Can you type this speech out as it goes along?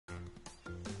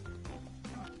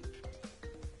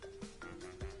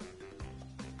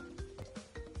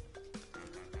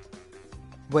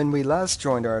when we last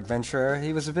joined our adventure,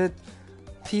 he was a bit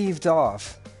peeved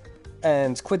off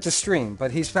and quit the stream,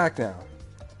 but he's back now.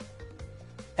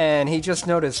 And he just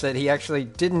noticed that he actually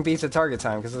didn't beat the target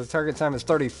time, because the target time is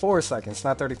 34 seconds,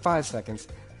 not 35 seconds.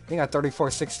 He got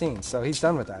 34:16, so he's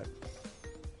done with that.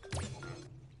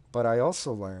 But I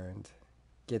also learned,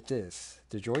 get this,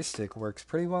 the joystick works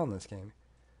pretty well in this game.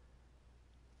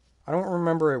 I don't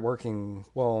remember it working,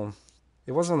 well,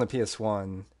 it was on the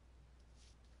PS1,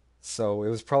 so it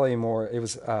was probably more, it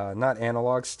was not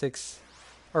analog sticks,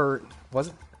 or was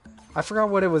it? I forgot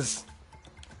what it was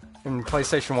in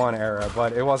PlayStation 1 era,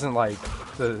 but it wasn't like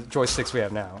the joysticks we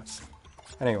have now.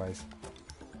 Anyways,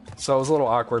 so it was a little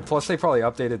awkward, plus they probably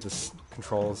updated the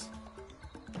controls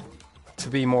to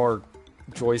be more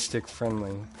joystick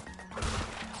friendly.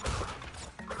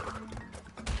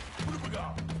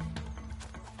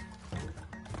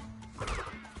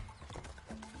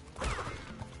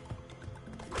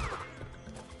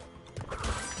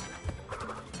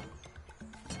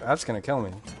 That's gonna kill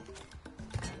me.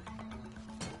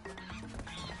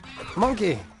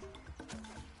 Monkey!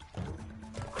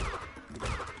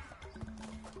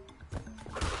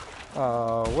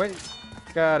 Oh, wait.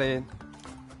 Got it.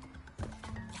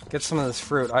 Get some of this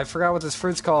fruit. I forgot what this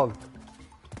fruit's called.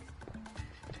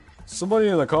 Somebody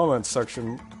in the comments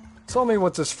section, tell me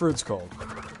what this fruit's called.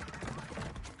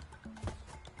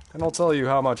 And I'll tell you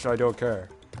how much I don't care.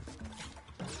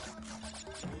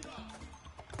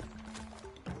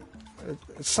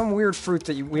 It's some weird fruit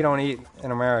that we don't eat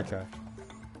in America.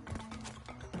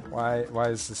 Why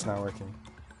is this not working?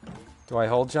 Do I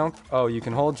hold jump? Oh, you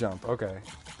can hold jump. Okay.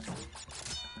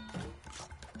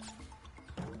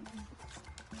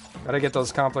 Gotta get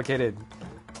those complicated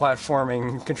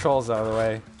platforming controls out of the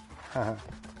way.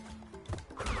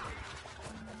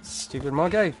 Stupid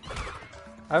monkey!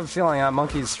 I have a feeling that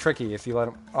monkey's tricky if you let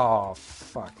him... Oh,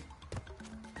 fuck.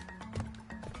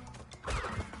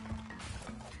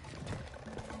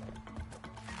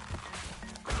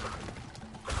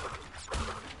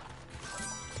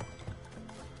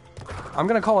 I'm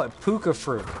gonna call it puka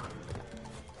fruit.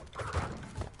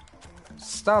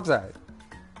 Stop that.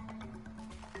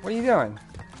 What are you doing?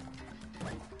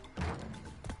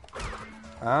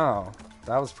 Oh,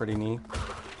 that was pretty neat.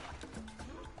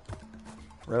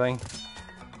 Really?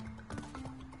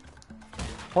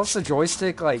 Plus the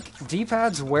joystick, like,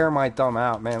 D-pads wear my thumb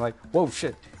out, man. Like, whoa,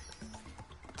 shit.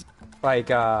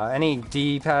 Like, any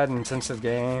D-pad intensive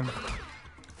game.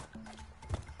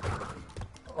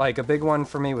 Like, a big one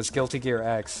for me was Guilty Gear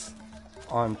X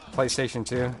on PlayStation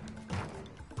 2.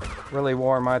 Really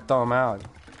wore my thumb out.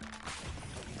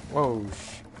 Whoa.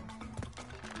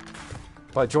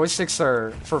 But joysticks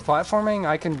are... For platforming,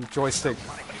 I can joystick...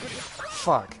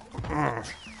 Fuck.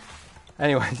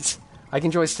 Anyways, I can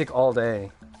joystick all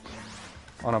day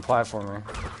on a platformer.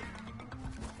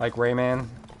 Like Rayman.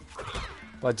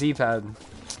 But D-pad...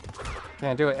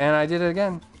 Can't do it. And I did it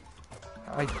again.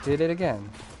 I did it again.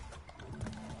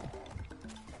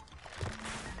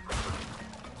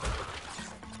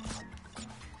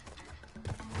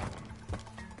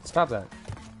 Stop that.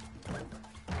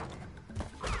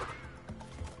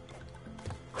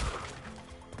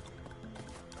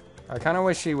 I kind of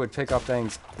wish he would pick up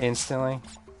things instantly.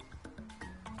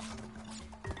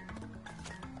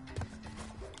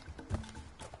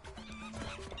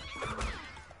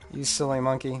 You silly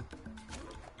monkey.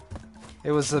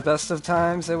 It was the best of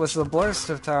times, it was the blurst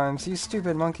of times, you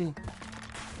stupid monkey.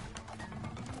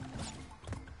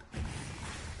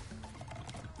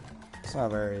 It's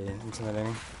not very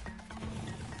intimidating.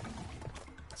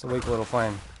 It's a weak little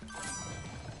flame.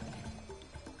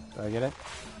 Did I get it?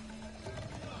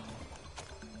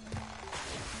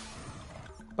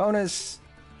 Bonus!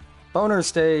 Boner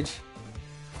stage!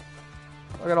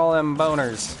 Look at all them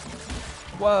boners.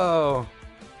 Whoa!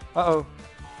 Uh-oh.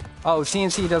 Oh,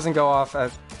 CNC doesn't go off at...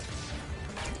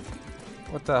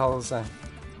 What the hell is that?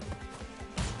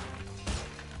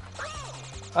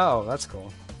 Oh, that's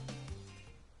cool.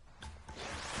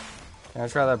 Can I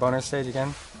try that boner stage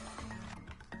again?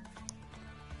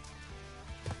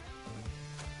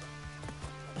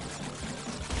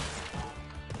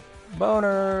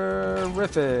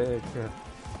 Boner-rific.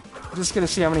 I'm just gonna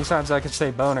see how many times I can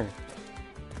say boner.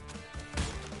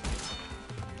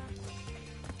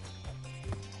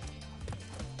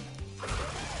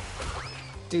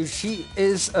 Dude, she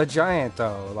is a giant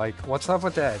though. Like, what's up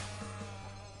with that?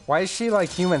 Why is she like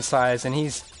human size and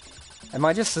he's... Am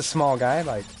I just a small guy?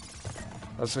 Like,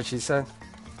 that's what she said.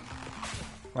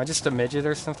 Am I just a midget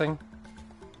or something?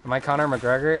 Am I Conor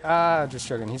McGregor? Ah, just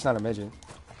joking. He's not a midget.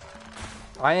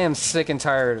 I am sick and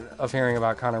tired of hearing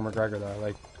about Conor McGregor though.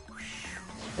 Like,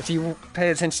 If you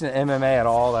pay attention to MMA at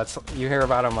all, you hear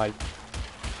about him like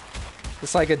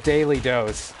it's like a daily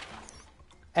dose.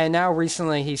 And now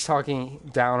recently he's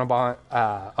talking down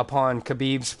upon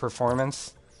Khabib's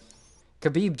performance.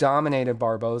 Khabib dominated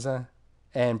Barboza,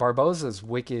 and Barboza's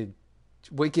wicked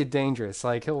dangerous.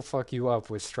 Like, he'll fuck you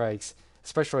up with strikes,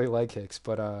 especially leg kicks.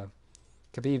 But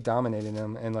Khabib dominated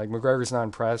him, and like McGregor's not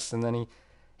impressed. And then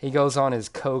he goes on his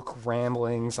coke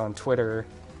ramblings on Twitter.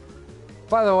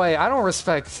 By the way, I don't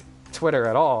respect Twitter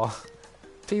at all.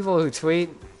 People who tweet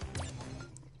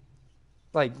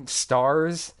like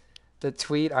stars that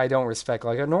tweet, I don't respect.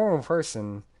 Like a normal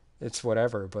person, it's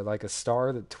whatever. But like a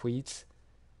star that tweets,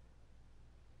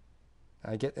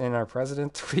 and our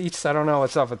president tweets, I don't know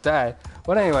what's up with that.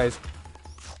 But anyways,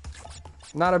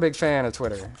 not a big fan of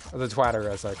Twitter, or the twatter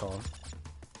as I call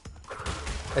it.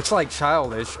 It's like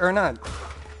childish, or not.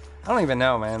 I don't even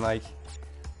know, man. Like,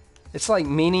 it's like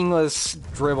meaningless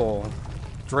dribble.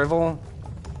 Drivel?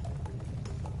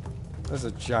 There's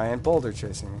a giant boulder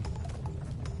chasing me.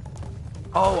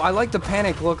 Oh, I like the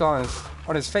panic look on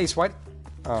his face. What?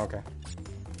 Oh, okay.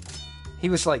 He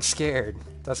was like scared.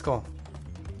 That's cool.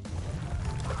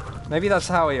 Maybe that's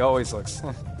how he always looks.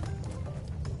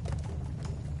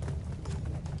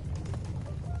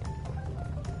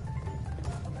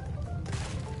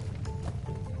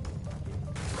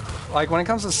 Like, when it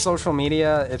comes to social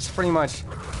media, it's pretty much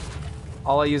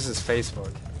all I use is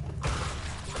Facebook.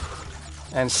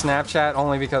 And Snapchat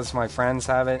only because my friends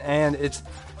have it. And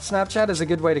Snapchat is a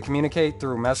good way to communicate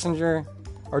through Messenger,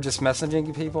 or just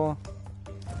messaging people.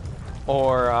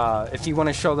 Or if you want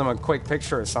to show them a quick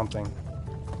picture or something.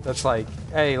 That's like,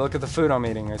 hey, look at the food I'm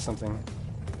eating or something.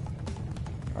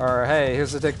 Or, hey,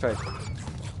 here's a dick pic.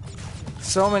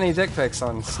 So many dick pics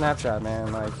on Snapchat,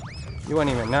 man. Like, you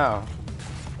wouldn't even know.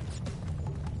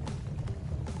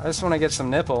 I just want to get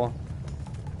some nipple.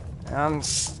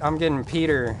 And I'm getting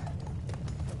Peter.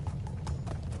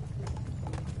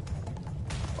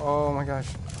 Oh my gosh.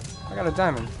 I got a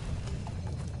diamond.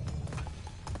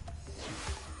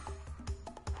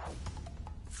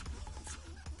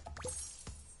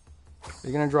 Are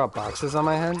you gonna drop boxes on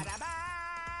my head?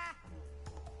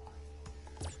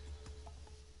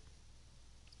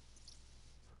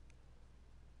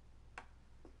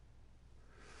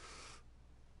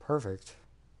 Perfect.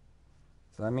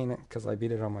 Does that mean it because I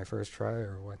beat it on my first try,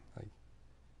 or what? Like,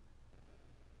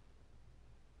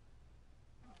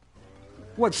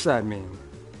 what's that mean?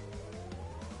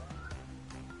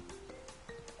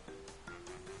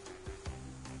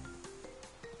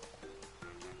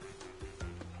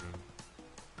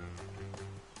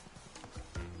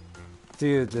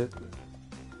 Dude,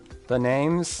 the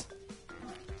names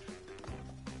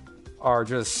are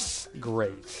just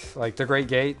great. Like the Great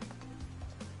Gate,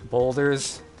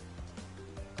 Boulders,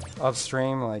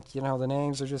 Upstream, like, you know, the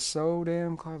names are just so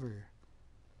damn clever.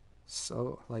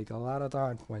 So, like, a lot of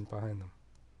thought went behind them.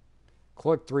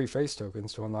 Collect 3 face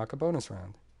tokens to unlock a bonus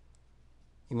round.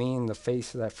 You mean the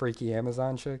face of that freaky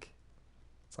Amazon chick?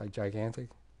 It's like gigantic.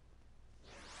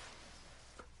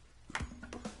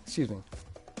 Excuse me.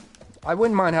 I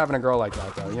wouldn't mind having a girl like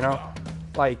that, though, you know?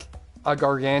 Like, a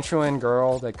gargantuan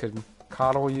girl that could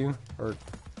coddle you, or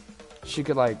she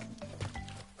could, like,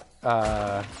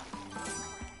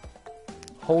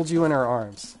 hold you in her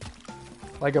arms,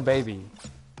 like a baby.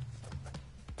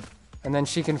 And then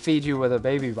she can feed you with a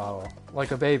baby bottle,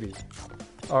 like a baby.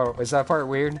 Oh, is that part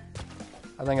weird?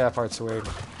 I think that part's weird.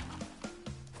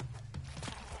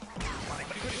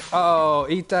 Uh-oh,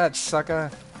 eat that, sucker.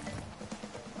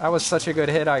 That was such a good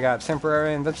hit, I got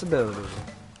temporary invincibility.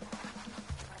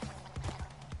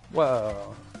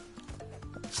 Whoa.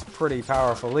 It's a pretty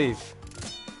powerful leaf.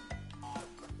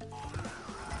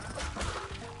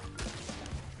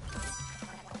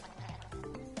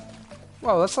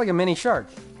 Whoa, that's like a mini shark.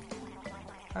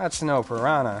 That's no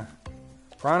piranha.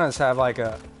 Piranhas have like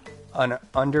an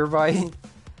underbite.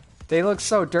 They look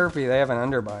so derpy, they have an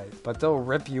underbite, but they'll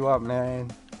rip you up,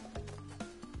 man.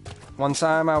 One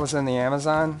time I was in the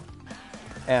Amazon,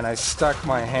 and I stuck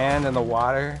my hand in the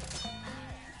water,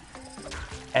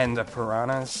 and the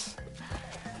piranhas,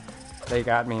 they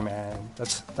got me, man.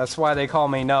 That's why they call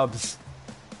me Nubs.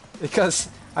 Because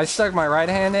I stuck my right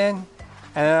hand in, and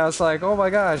then I was like, oh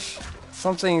my gosh,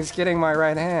 something's getting my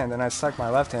right hand, and I stuck my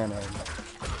left hand in.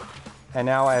 And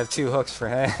now I have 2 hooks for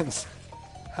hands.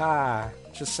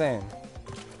 Just saying.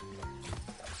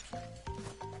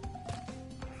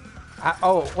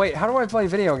 Oh, wait, how do I play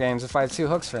video games if I have 2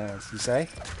 hooks for hands, you say?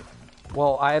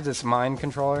 Well, I have this mind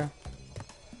controller.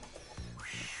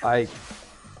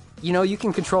 You know, you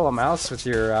can control a mouse with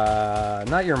your,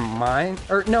 not your mind,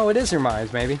 or no, it is your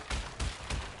mind, maybe.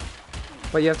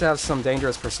 But you have to have some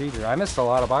dangerous procedure. I missed a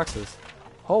lot of boxes.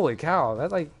 Holy cow,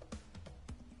 that like...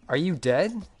 Are you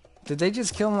dead? Did they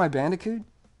just kill my Bandicoot?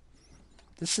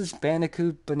 This is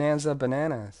Bandicoot Bonanza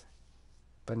Bananas.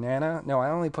 Banana? No, I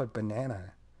only put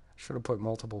banana. I should have put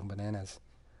multiple bananas.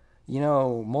 You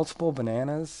know, multiple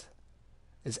bananas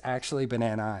is actually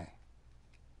banana.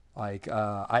 Like,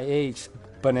 I ate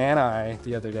banana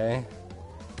the other day.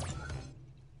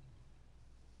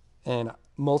 And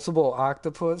multiple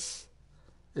octopus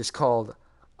is called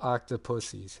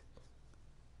octopussies.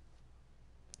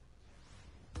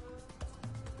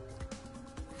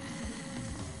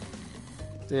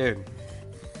 Dude.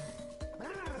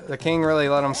 The king really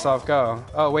let himself go.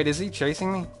 Oh, wait, is he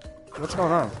chasing me? What's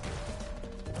going on?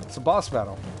 It's a boss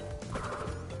battle.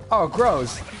 Oh,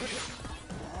 gross.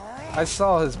 I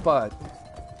saw his butt.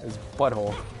 His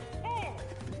butthole.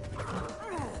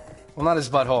 Well, not his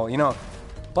butthole. You know,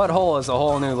 butthole is a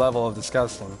whole new level of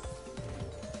disgusting.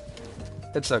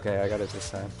 It's okay, I got it this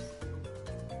time.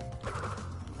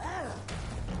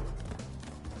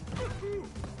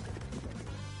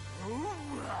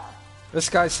 This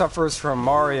guy suffers from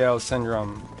Mario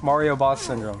syndrome. Mario boss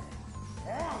syndrome.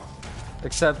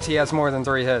 Except he has more than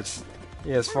 3 hits.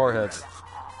 He has 4 hits.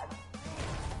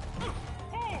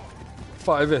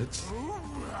 5 hits.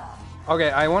 Okay,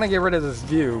 I want to get rid of this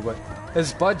view, but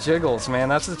his butt jiggles, man.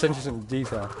 That's attention to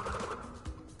detail.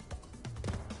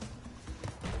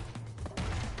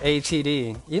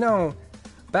 ATD. You know,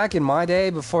 back in my day,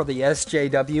 before the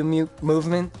SJW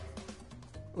movement,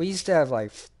 we used to have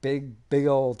like big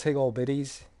old tiggle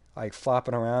bitties like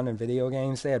flopping around in video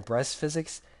games. They had breast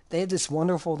physics. They had this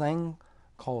wonderful thing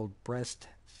called breast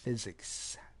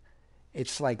physics.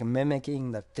 It's like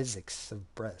mimicking the physics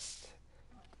of breast.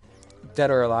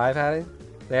 Dead or Alive had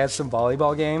it. They had some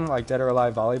volleyball game like Dead or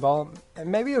Alive volleyball.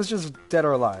 And maybe it was just Dead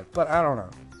or Alive, but I don't know.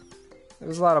 There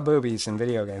was a lot of boobies in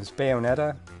video games.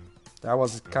 Bayonetta, that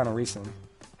was kind of recent.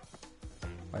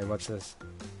 Wait, what's this?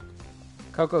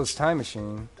 Coco's Time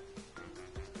Machine.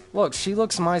 Look, she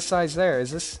looks my size there.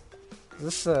 Is this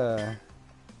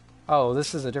Oh,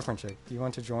 this is a different chick. Do you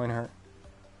want to join her?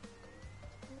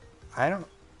 I don't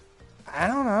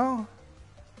know.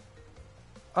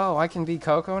 Oh, I can be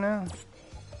Coco now?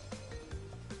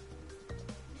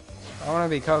 I want to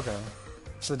be Coco.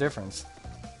 What's the difference?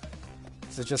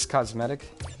 Is it just cosmetic?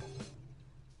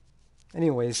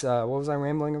 Anyways, what was I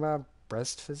rambling about?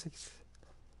 Breast physics?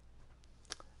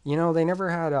 You know, they never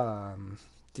had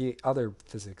the other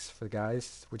physics for the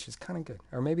guys, which is kind of good.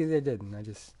 Or maybe they did, and I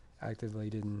just actively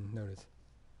didn't notice.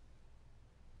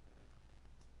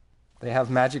 They have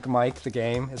Magic Mike, the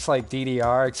game. It's like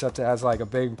DDR, except it has like a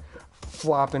big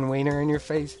flopping wiener in your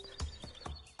face.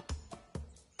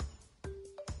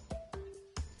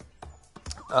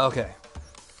 Okay.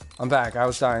 I'm back. I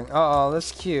was dying. Oh,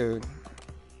 that's cute.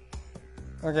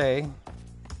 Okay.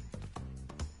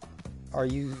 Are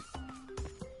you...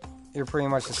 You're pretty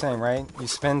much the same, right? You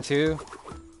spin too?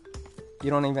 You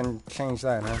don't even change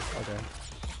that, huh? Okay.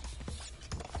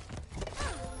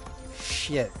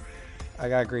 Shit. I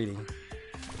got greedy.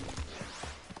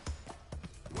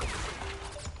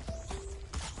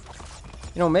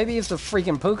 You know, maybe if the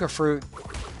freaking puka fruit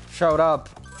showed up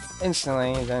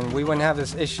instantly, then we wouldn't have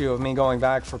this issue of me going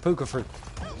back for puka fruit.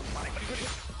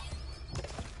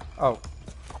 Oh.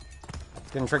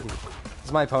 It's getting tricky.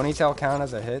 Does my ponytail count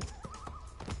as a hit?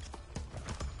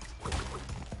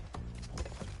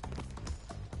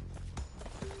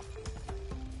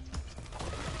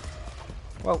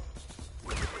 Well.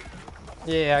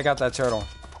 Yeah, I got that turtle.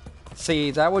 See,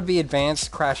 that would be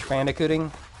advanced Crash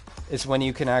Bandicooting. Is when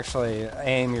you can actually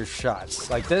aim your shots.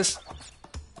 Like this.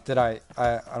 Did I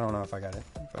don't know if I got it,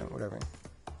 but whatever.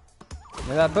 Look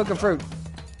at that book of fruit.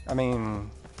 I mean,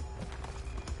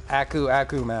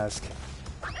 Aku mask.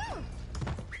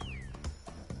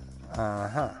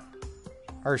 Uh-huh.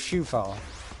 Her shoe fell.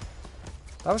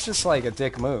 That was just like a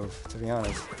dick move, to be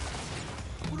honest.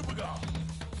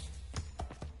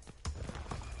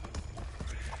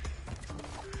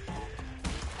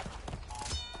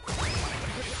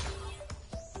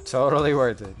 Totally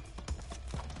worth it.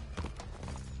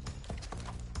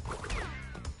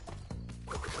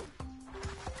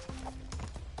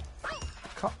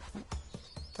 What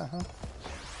the hell?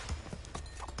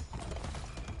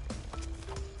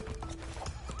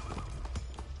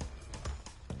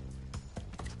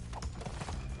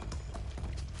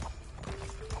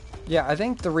 Yeah, I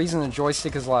think the reason the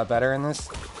joystick is a lot better in this,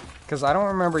 because I don't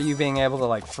remember you being able to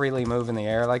like freely move in the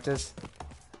air like this.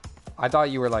 I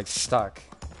thought you were like stuck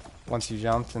once you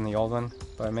jumped in the old one,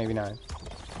 but maybe not.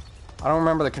 I don't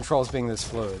remember the controls being this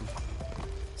fluid.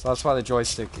 So that's why the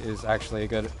joystick is actually a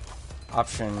good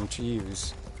option to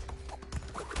use.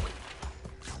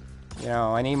 You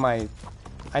know, I need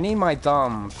my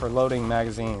thumb for loading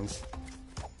magazines.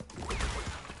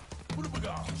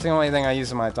 It's the only thing I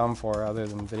use my thumb for other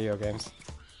than video games.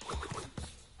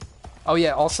 Oh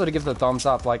yeah, also to give the thumbs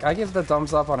up. Like, I give the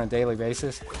thumbs up on a daily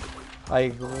basis.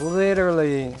 Like,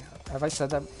 literally... Have I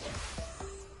said that?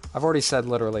 I've already said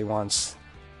literally once.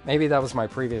 Maybe that was my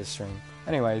previous stream.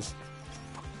 Anyways.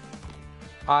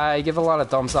 I give a lot of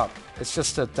thumbs up. It's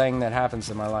just a thing that happens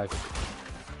in my life.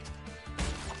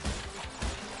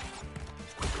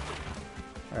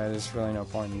 Alright, there's really no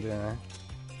point in doing that.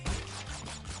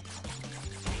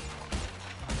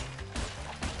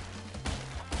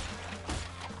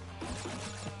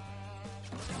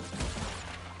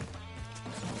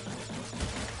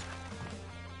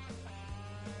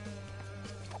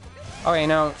 Okay,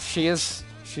 no, she's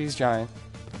giant.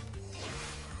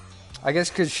 I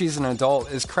guess because she's an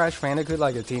adult. Is Crash Bandicoot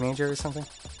like a teenager or something?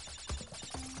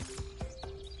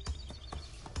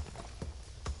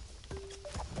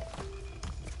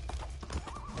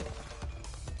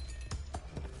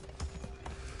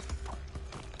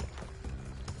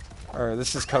 Or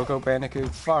this is Coco Bandicoot?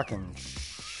 Fucking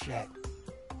shit.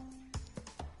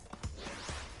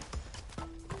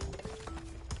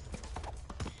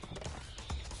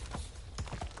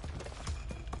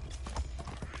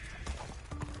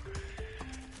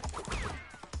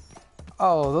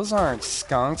 Oh, those aren't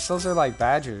skunks. Those are like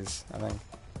badgers, I think.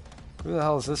 Who the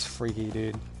hell is this freaky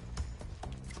dude?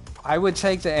 I would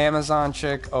take the Amazon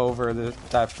chick over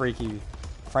that freaky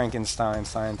Frankenstein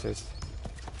scientist.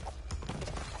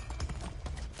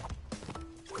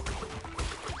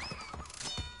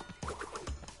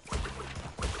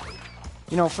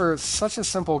 You know, for such a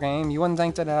simple game, you wouldn't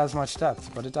think that it has much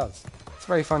depth, but it does. It's a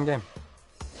very fun game.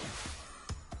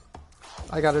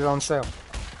 I got it on sale.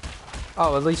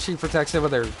 Oh, at least she protects it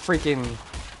with her freaking...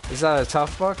 Is that a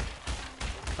tough book?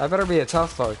 That better be a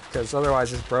tough book, because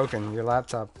otherwise it's broken. Your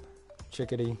laptop,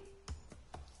 chickadee.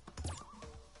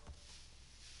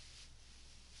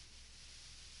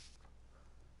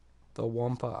 The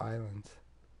Wampa Island.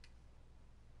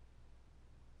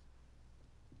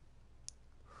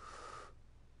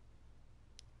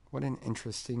 What an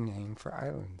interesting name for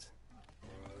islands.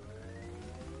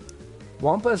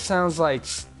 Wampa sounds like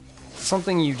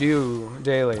something you do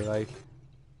daily, like...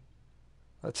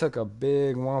 I took a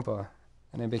big Wampa,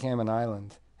 and it became an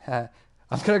island. I'm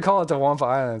gonna call it the Wampa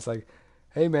Island. It's like,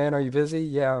 hey man, are you busy?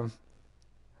 Yeah,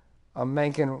 I'm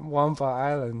making Wampa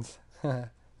Islands. I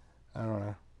don't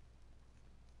know.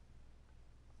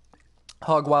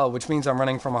 Hog wild, which means I'm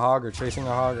running from a hog or chasing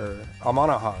a hog, or I'm on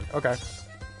a hog. Okay.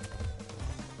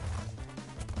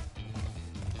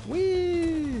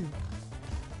 Whee!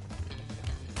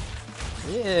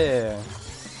 Yeah.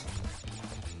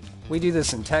 We do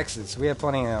this in Texas. We have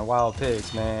plenty of wild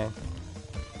pigs, man.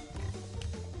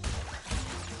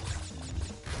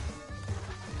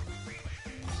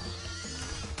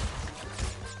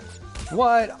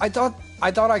 What? I thought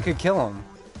I could kill him.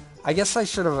 I guess I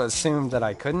should have assumed that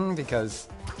I couldn't because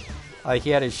like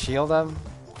he had his shield up.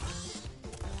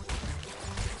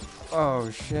 Oh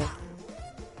shit.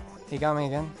 He got me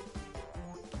again.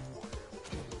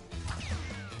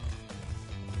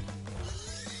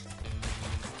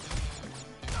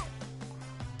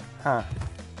 Huh.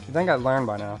 You think I'd learn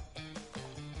by now.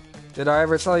 Did I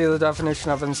ever tell you the definition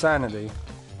of insanity?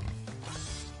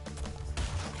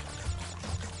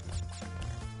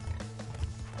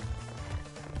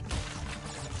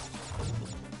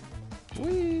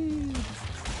 Whee!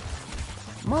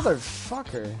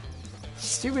 Motherfucker.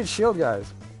 Stupid shield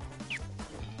guys.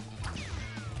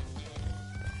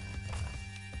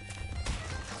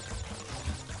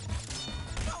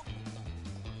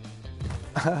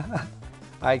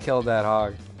 I killed that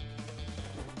hog.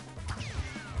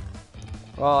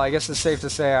 Well, I guess it's safe to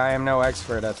say I am no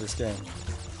expert at this game.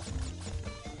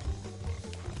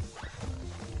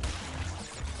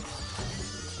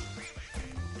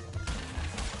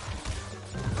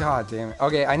 God damn it.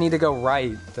 Okay, I need to go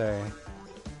right there.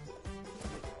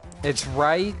 It's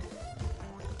right.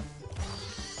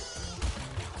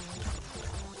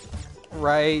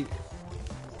 Right.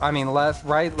 I mean left,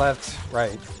 right, left,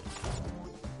 right.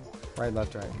 Right,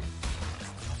 left, right.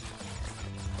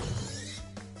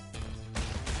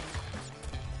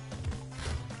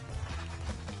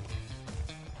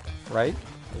 Right?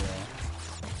 Yeah.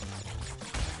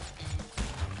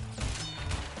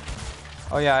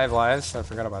 Oh yeah, I have lives. I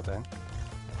forgot about that.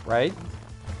 Right?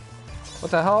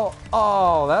 What the hell?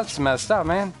 Oh, that's messed up,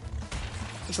 man.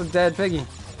 It's a dead piggy.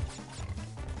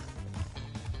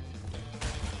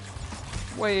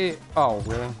 Wait. Oh,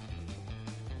 really?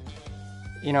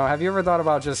 You know, have you ever thought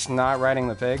about just not riding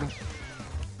the pig?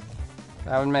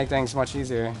 That would make things much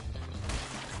easier.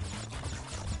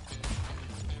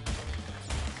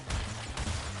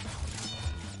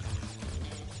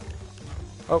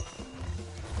 Oh.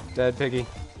 Dead piggy.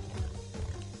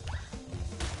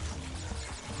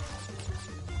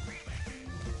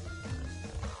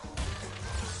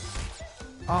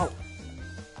 Oh.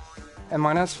 Am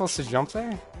I not supposed to jump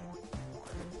there?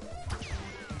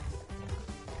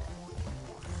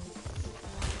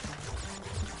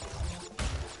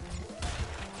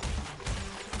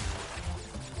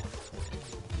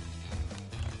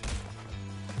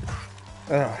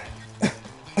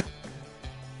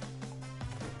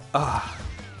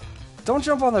 Don't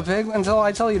jump on the pig until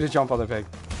I tell you to jump on the pig.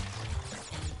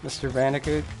 Mr.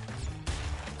 Bandicoot.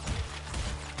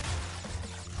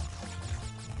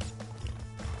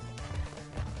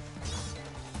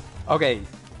 Okay.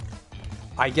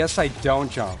 I guess I don't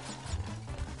jump.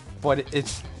 But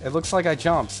it looks like I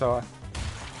jumped, so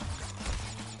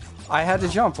I had to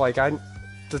jump. Like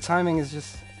the timing is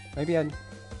just maybe I'm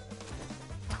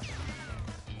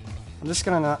just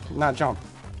gonna not jump.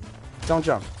 Don't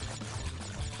jump.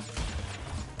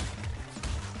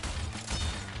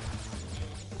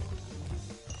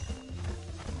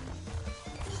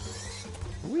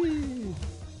 Whee!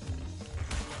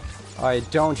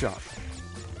 Alright, don't jump.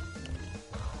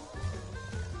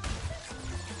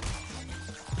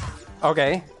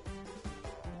 Okay.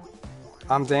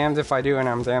 I'm damned if I do and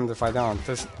I'm damned if I don't.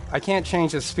 I can't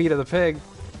change the speed of the pig.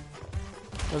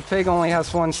 The pig only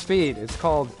has one speed. It's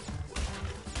called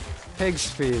pig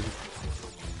speed.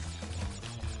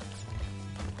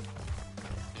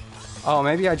 Oh,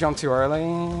 maybe I jumped too early?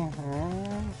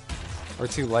 Or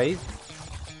too late?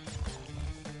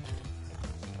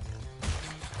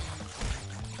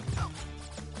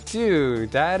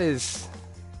 Dude, that's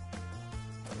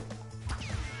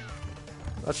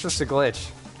just a glitch.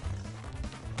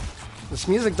 This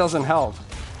music doesn't help.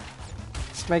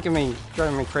 It's driving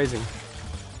me crazy.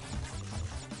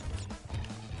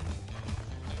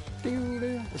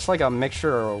 It's like a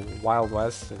mixture of Wild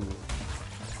West and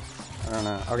I don't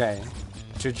know. Okay.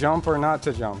 To jump or not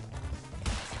to jump?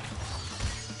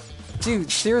 Dude,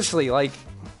 seriously, like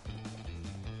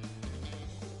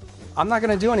I'm not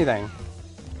gonna do anything.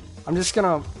 I'm just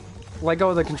gonna let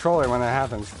go of the controller when that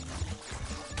happens.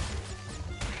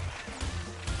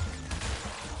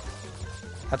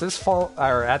 At this point,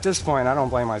 I don't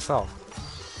blame myself.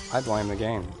 I blame the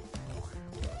game.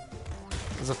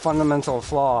 There's a fundamental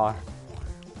flaw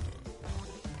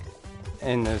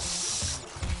in this.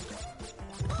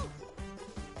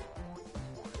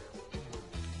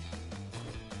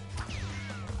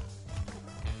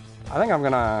 I think I'm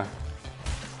gonna.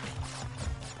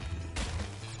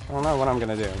 I don't know what I'm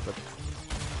gonna do, but.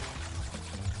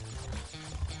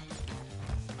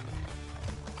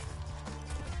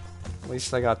 At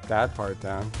least I got that part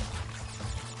down.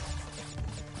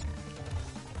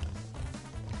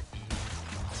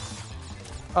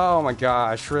 Oh my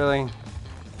gosh, really?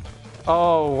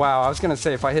 Oh wow, I was gonna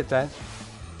say if I hit that.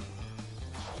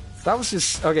 That was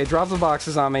just... Okay, drop the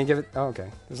boxes on me, give it... Oh, okay,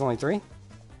 there's only 3?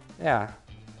 Yeah.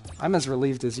 I'm as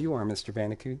relieved as you are, Mr.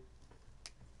 Bandicoot.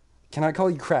 Can I call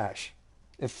you Crash?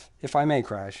 If I may,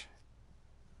 Crash.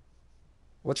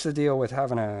 What's the deal with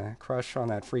having a crush on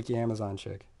that freaky Amazon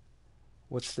chick?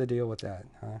 What's the deal with that,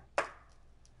 huh?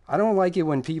 I don't like it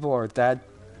when people are that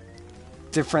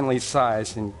differently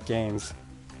sized in games.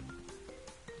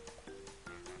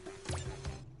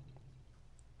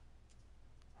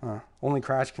 Huh. Only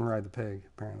Crash can ride the pig,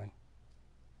 apparently.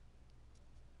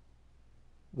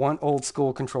 Want old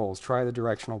school controls. Try the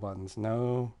directional buttons.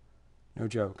 No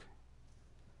joke.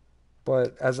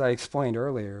 But as I explained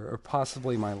earlier, or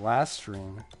possibly my last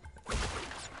stream,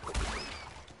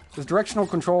 the directional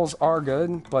controls are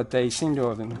good, but they seem to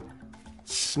have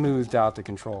smoothed out the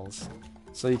controls.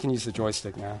 So you can use the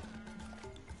joystick now.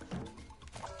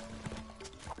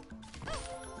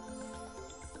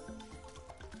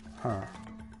 Huh.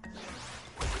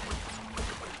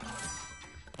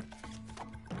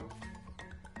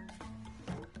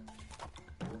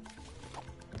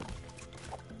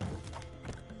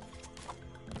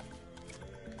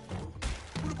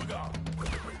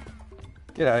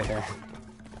 Get out of here.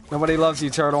 Nobody loves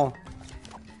you, turtle.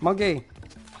 Monkey.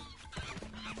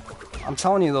 I'm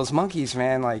telling you, those monkeys,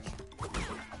 man, like,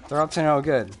 they're up to no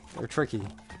good. They're tricky.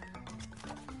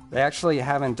 They actually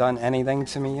haven't done anything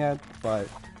to me yet, but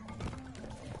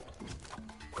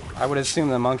I would assume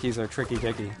the monkeys are tricky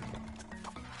dicky.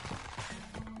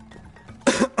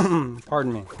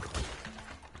 Pardon me.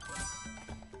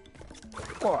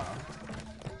 Whoa.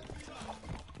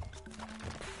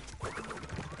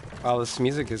 Oh, this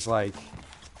music is like...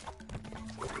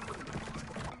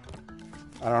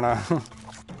 I don't know.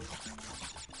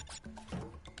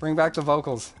 Bring back the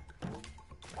vocals.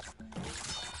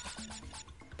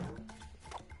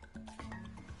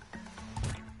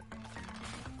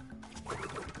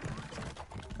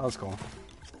 That was cool.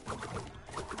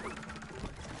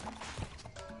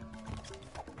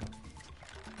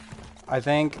 I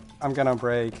think I'm gonna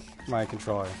break my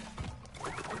controller.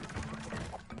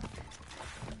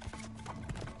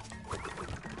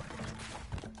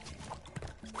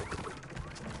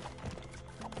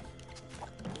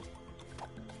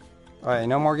 Alright,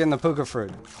 no more getting the puka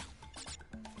fruit.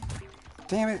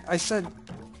 Damn it, I said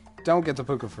don't get the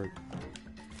puka fruit.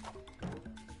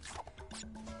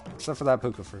 Except for that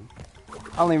puka fruit.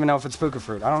 I don't even know if it's puka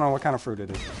fruit. I don't know what kind of fruit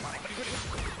it is.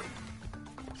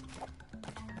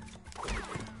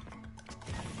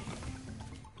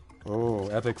 Oh,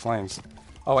 epic flames.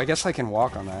 Oh, I guess I can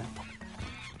walk on that.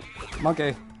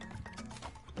 Monkey.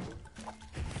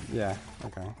 Yeah,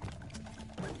 okay.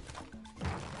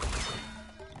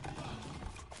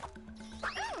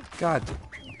 God.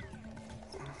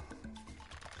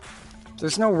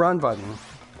 There's no run button.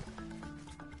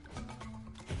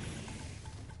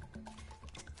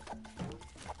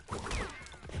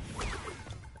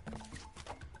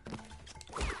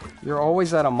 You're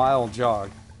always at a mile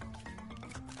jog.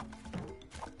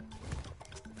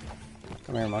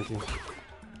 Come here, monkey.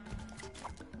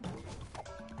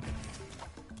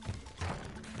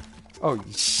 Oh,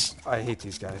 I hate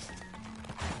these guys.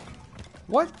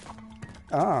 What?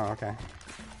 Oh, okay.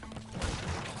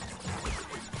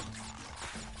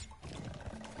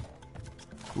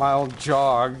 Mild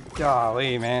jog.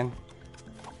 Golly, man.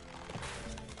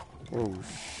 Oh,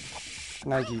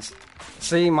 Nikes.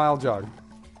 See, mild jog.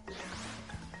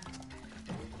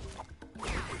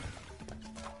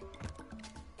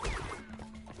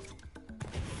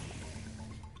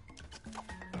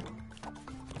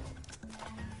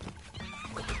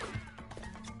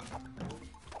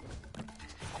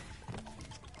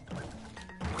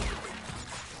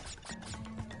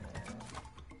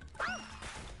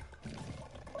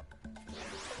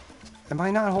 Am I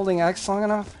not holding X long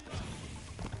enough?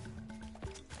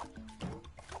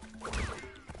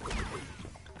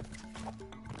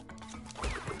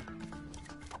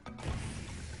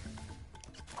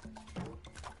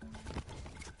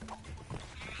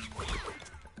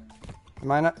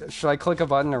 Am I not? Should I click a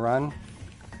button to run?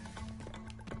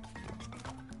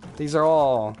 These are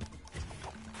all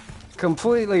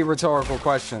completely rhetorical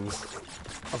questions,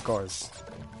 of course.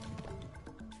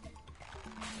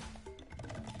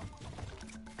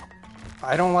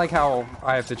 I don't like how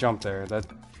I have to jump there. That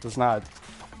does not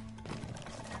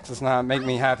make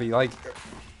me happy. Like,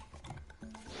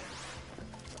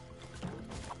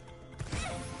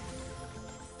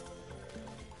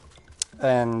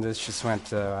 and this just went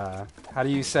to how do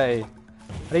you say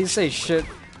shit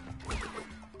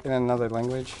in another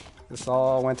language? This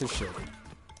all went to shit.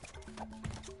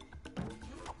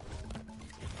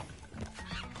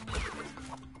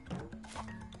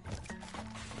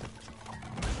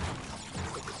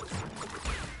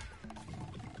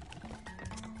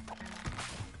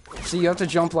 See, you have to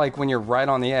jump like when you're right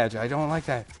on the edge. I don't like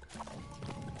that.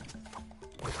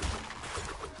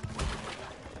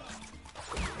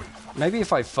 Maybe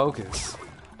if I focus.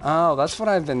 Oh, that's what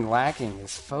I've been lacking,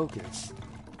 is focus.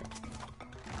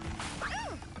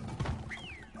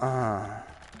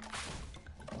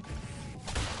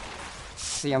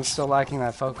 See, I'm still lacking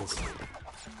that focus.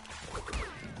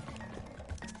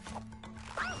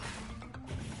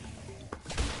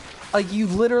 Like, you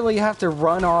literally have to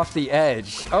run off the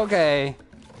edge. Okay,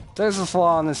 there's a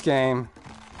flaw in this game.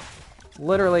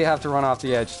 Literally have to run off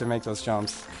the edge to make those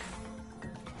jumps.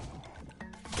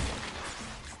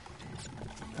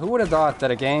 Who would have thought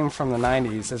that a game from the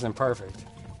 90s isn't perfect?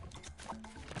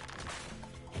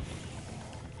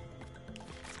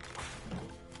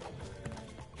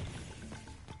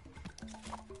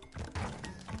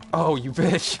 Oh, you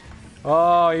bitch.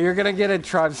 Oh, you're gonna get it,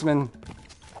 tribesman.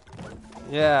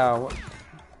 Yeah,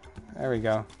 there we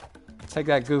go. Take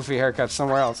that goofy haircut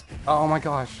somewhere else. Oh my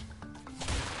gosh.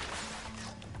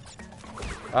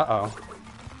 Uh-oh.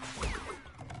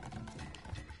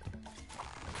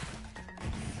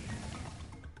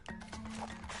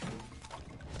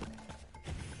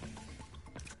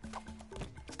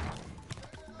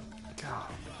 God.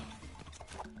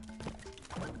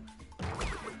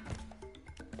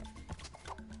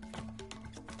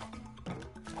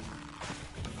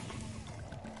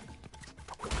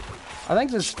 I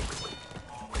think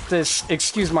this,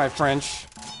 excuse my French,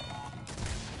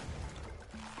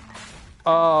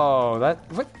 Oh,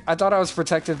 that... What? I thought I was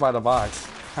protected by the box.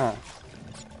 Huh.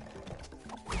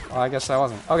 Well, I guess I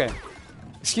wasn't. Okay.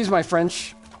 Excuse my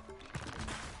French.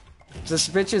 This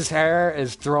bitch's hair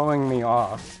is throwing me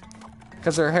off.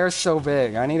 Because her hair's so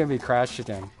big. I need to be crashed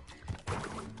again.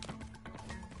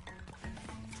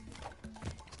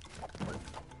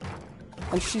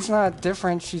 And she's not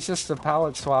different. She's just a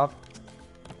palette swap.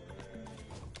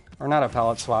 Or not a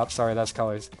palette swap. Sorry, that's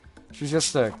colors. She's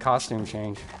just a costume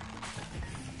change.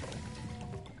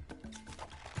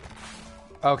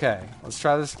 Okay, let's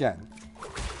try this again.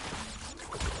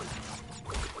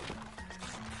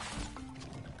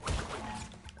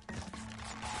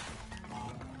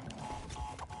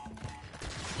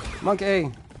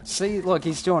 Monkey! See, look,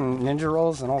 he's doing ninja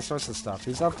rolls and all sorts of stuff.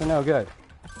 He's up to no good.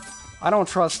 I don't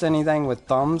trust anything with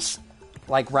thumbs.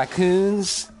 Like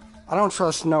raccoons. I don't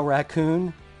trust no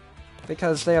raccoon.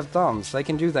 Because they have thumbs. They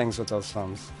can do things with those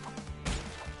thumbs.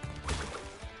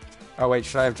 Oh wait,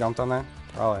 should I have jumped on that?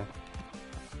 Probably.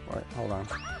 Wait, hold on.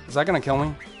 Is that gonna kill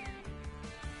me?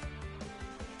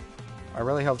 I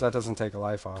really hope that doesn't take a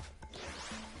life off.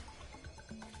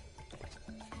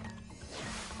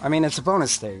 I mean, it's a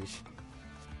bonus stage.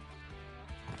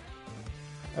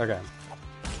 Okay.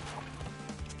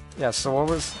 Yeah, so what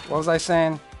was I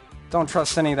saying? Don't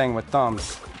trust anything with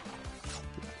thumbs.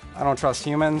 I don't trust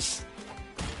humans,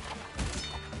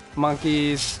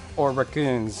 monkeys, or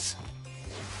raccoons.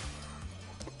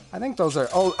 I think those are...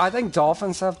 Oh, I think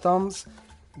dolphins have thumbs,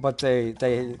 but they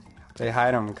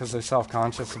hide them because they're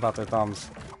self-conscious about their thumbs.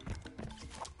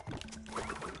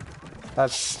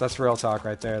 That's real talk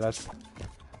right there.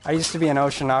 I used to be an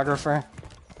oceanographer.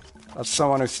 That's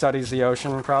someone who studies the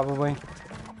ocean, probably.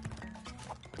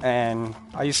 And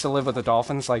I used to live with the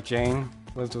dolphins, like Jane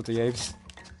lived with the apes.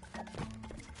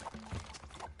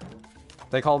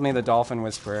 They called me the dolphin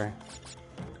whisperer.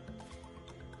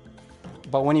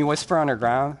 But when you whisper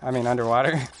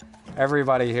underwater,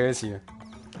 everybody hears you.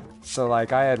 So,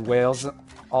 like, I had whales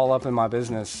all up in my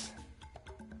business.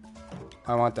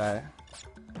 I want that.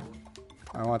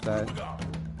 I want that.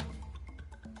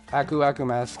 Aku Aku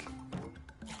mask.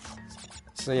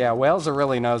 So yeah, whales are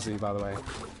really nosy, by the way.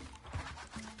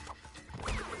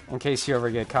 In case you ever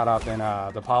get caught up in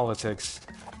the politics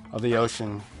of the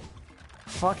ocean.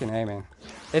 Fucking A, man.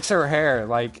 It's her hair,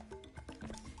 like...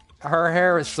 Her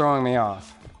hair is throwing me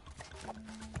off.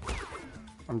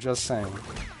 I'm just saying.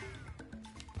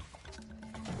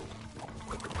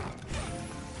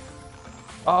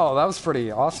 Oh, that was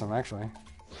pretty awesome, actually.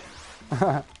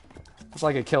 It's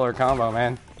like a killer combo,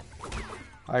 man.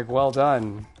 Like, well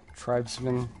done,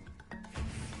 tribesman.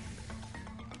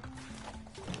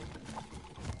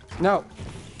 No!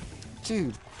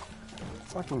 Dude.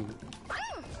 Fucking...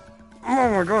 Oh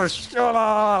my gosh!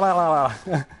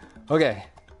 Okay.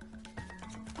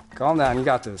 Calm down, you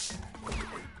got this.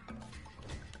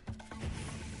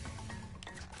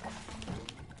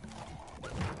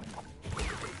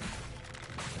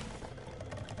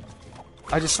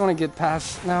 I just want to get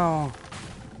past... No.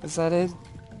 Is that it?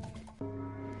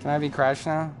 Can I be crashed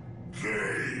now?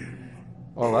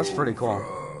 Oh, that's pretty cool.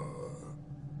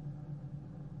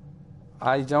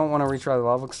 I don't want to retry the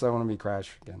level because I want to be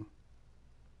crashed again.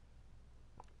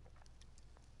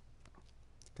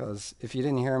 Because if you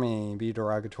didn't hear me be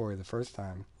derogatory the first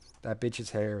time, that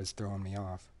bitch's hair is throwing me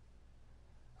off.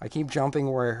 I keep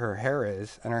jumping where her hair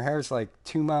is, and her hair is like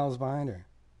 2 miles behind her.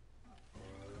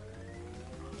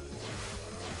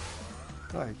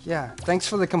 Like, yeah, thanks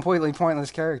for the completely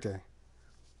pointless character.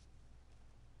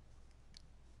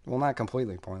 Well, not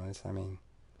completely pointless, I mean,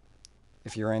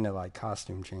 if you're into, like,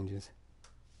 costume changes.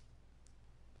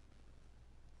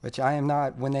 Which I am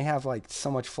not when they have, like,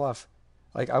 so much fluff.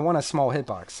 Like, I want a small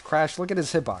hitbox. Crash, look at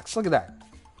his hitbox. Look at that.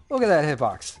 Look at that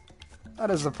hitbox.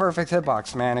 That is the perfect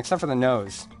hitbox, man, except for the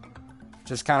nose.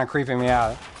 Just kind of creeping me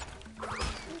out.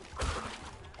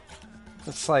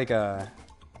 It's like a...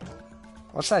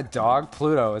 What's that dog?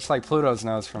 Pluto. It's like Pluto's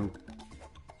nose from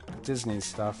Disney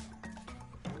stuff.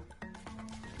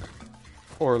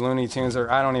 Or Looney Tunes,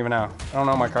 or I don't even know. I don't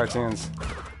know my cartoons.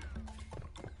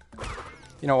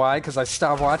 You know why? Because I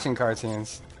stopped watching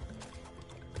cartoons.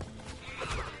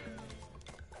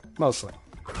 Mostly.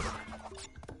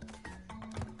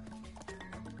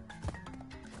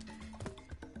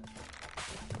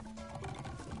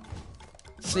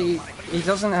 See, he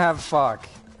doesn't have fuck.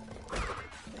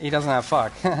 He doesn't have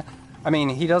fuck. I mean,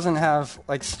 he doesn't have,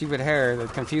 like, stupid hair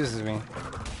that confuses me.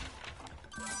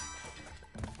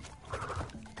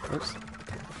 Oops.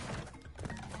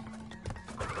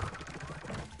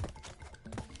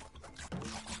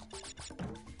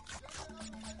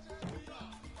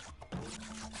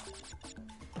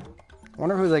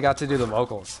 Wonder who they got to do the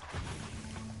vocals.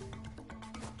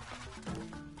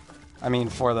 I mean,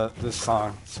 for this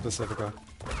song specifically.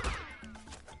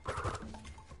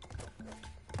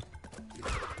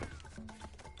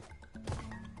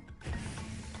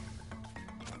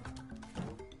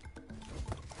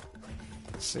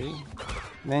 See?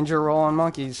 Ninja rolling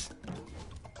monkeys.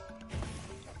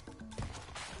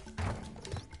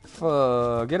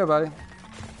 Forget about it.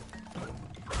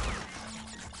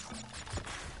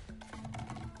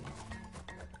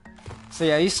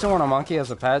 See, I used to want a monkey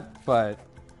as a pet, but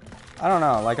I don't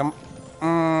know, like I'm...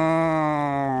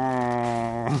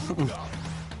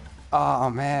 Oh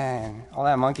man, all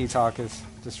that monkey talk is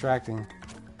distracting.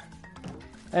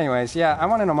 Anyways, yeah, I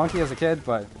wanted a monkey as a kid,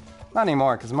 but not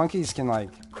anymore, because monkeys can, like...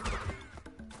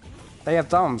 They have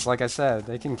thumbs, like I said.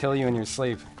 They can kill you in your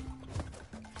sleep.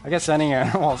 I guess any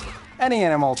animal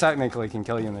technically can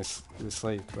kill you in their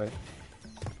sleep, but...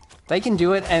 They can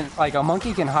do it, and, like, a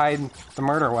monkey can hide the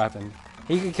murder weapon.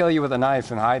 He could kill you with a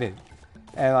knife and hide it.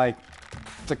 And, like,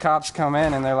 the cops come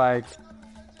in and they're like,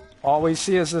 all we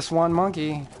see is this one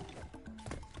monkey.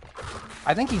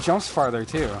 I think he jumps farther,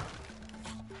 too.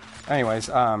 Anyways,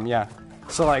 yeah.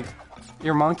 So, like,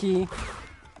 your monkey,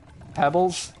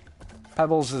 Pebbles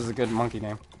is a good monkey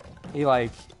name.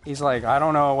 He's like, I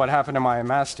don't know what happened to my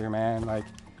master, man. Like,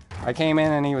 I came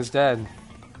in and he was dead.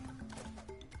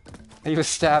 He was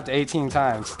stabbed 18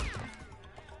 times.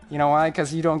 You know why?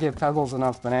 Because you don't give Pebbles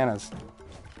enough bananas.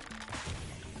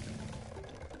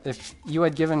 If you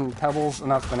had given Pebbles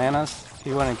enough bananas, he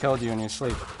wouldn't have killed you in your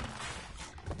sleep.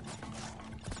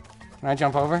 Can I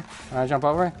jump over? Can I jump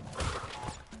over?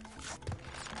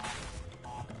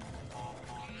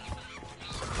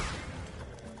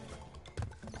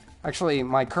 Actually,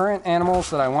 my current animals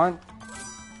that I want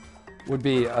would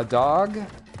be a dog.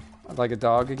 I'd like a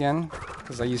dog again,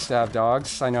 because I used to have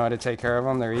dogs. I know how to take care of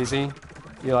them. They're easy.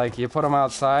 You put them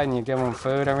outside and you give them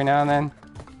food every now and then.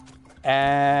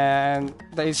 And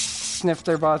they sniff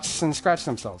their butts and scratch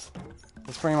themselves.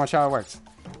 That's pretty much how it works.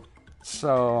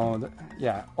 So,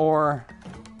 yeah. Or,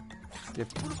 get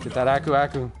that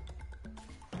aku.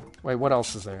 Wait, what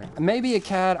else is there? Maybe a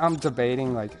cat. I'm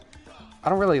debating, like... I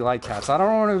don't really like cats. I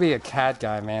don't want to be a cat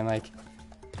guy, man. Like,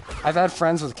 I've had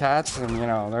friends with cats, and, you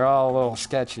know, they're all a little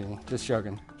sketchy. Just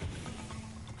joking.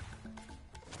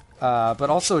 But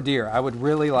also a deer. I would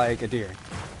really like a deer.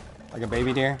 Like a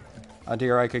baby deer. A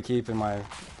deer I could keep in my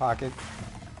pocket.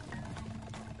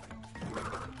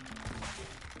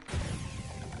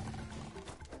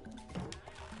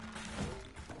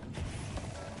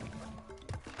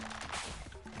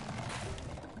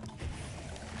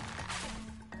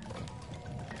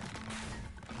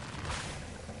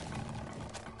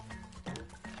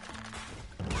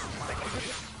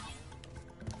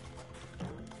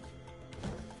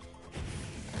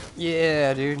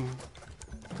 Yeah, dude.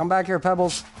 Come back here,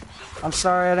 Pebbles. I'm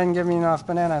sorry I didn't give you enough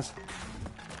bananas.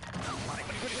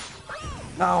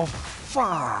 No,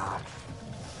 fuck.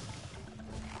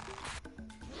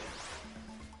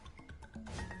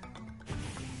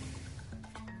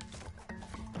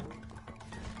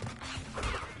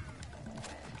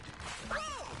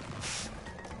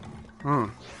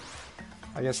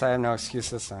 I guess I have no excuse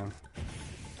this time.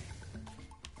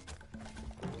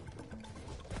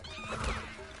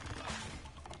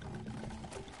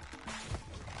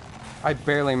 I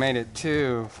barely made it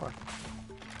too. Fuck.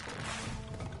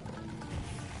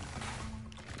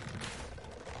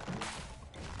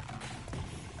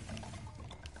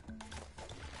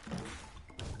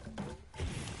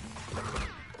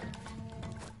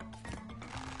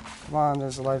 Come on,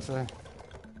 there's a life there.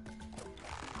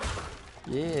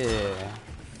 Yeah.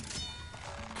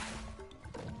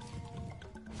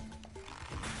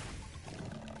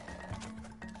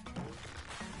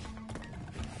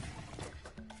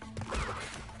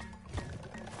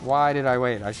 Why did I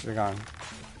wait? I should have gone.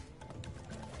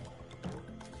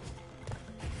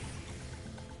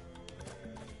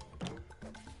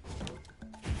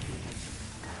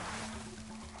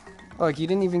 Look, you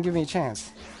didn't even give me a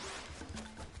chance.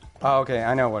 Oh, okay,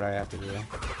 I know what I have to do.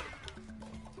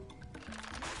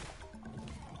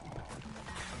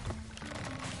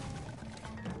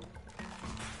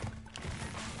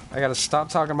 I gotta stop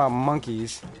talking about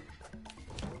monkeys.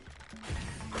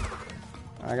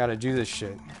 I gotta do this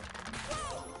shit.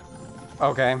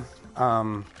 Okay,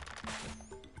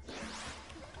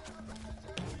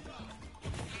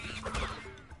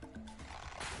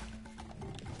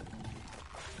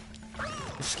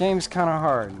 this game's kinda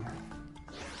hard.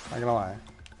 Not gonna lie.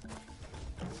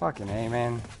 Fucking A,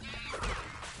 man.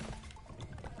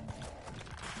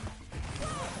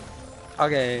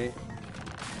 Okay.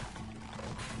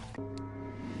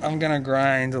 I'm gonna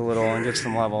grind a little and get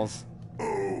some levels.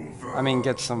 I mean,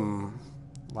 get some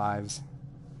lives.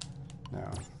 No.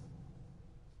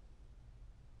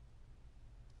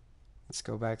 Let's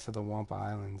go back to the Wampa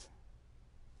Islands.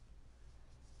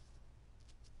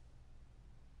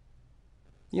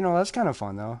 You know, that's kind of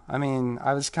fun, though. I mean,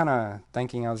 I was kind of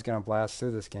thinking I was going to blast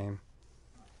through this game.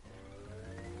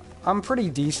 I'm pretty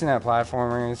decent at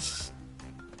platformers.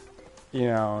 You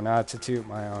know, not to toot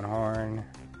my own horn.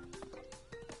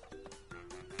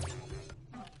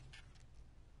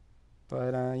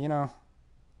 But, you know,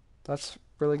 that's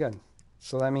really good.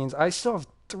 So that means I still have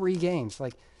 3 games.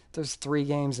 Like, there's 3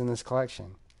 games in this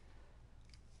collection.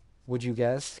 Would you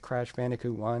guess? Crash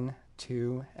Bandicoot 1,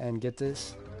 2, and get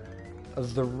this?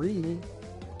 The re.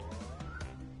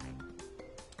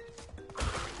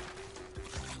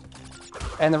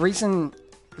 And the reason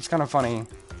it's kind of funny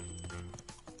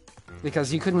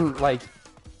because you couldn't, like,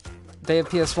 they have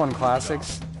PS1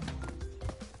 classics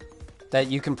that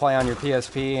you can play on your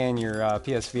PSP and your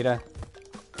PS Vita.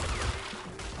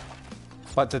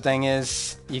 But the thing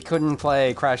is, you couldn't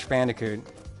play Crash Bandicoot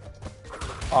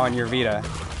on your Vita.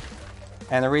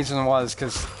 And the reason was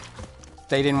because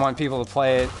they didn't want people to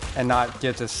play it and not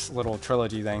get this little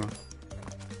trilogy thing.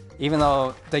 Even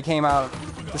though they came out...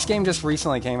 This game just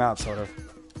recently came out, sort of.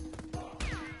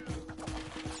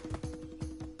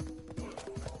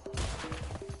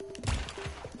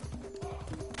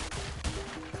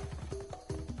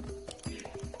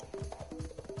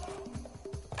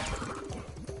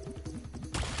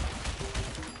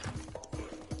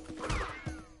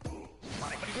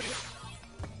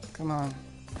 Come on.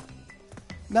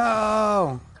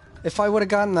 No! If I would have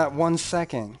gotten that 1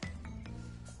 second.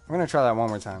 I'm gonna try that one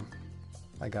more time.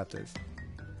 I got this.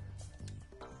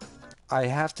 I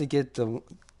have to get the...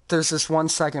 There's this 1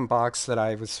 second box that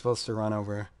I was supposed to run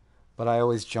over, but I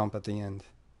always jump at the end.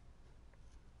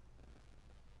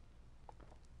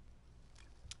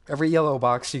 Every yellow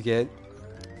box you get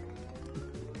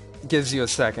gives you a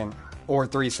second, or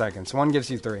 3 seconds. One gives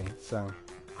you 3, so...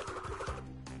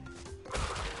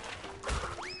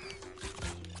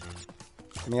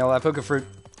 Give me all that puka fruit.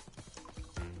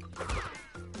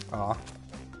 Aw.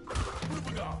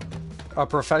 A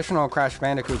professional Crash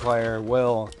Bandicoot player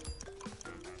will...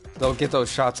 They'll get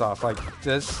those shots off like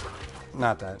this.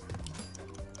 Not that.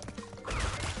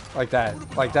 Like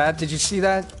that. Like that. Did you see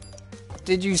that?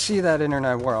 Did you see that,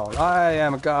 internet world? I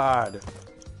am a god.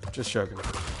 Just joking.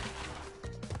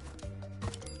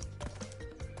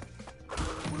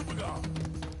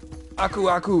 Aku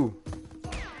aku.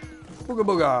 Booga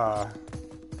booga.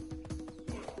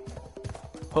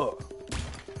 Huh.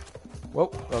 Whoa,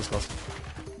 that was close.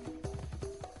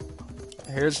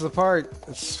 Here's the part.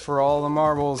 It's for all the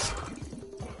marbles.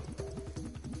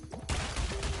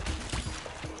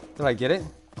 Did I get it?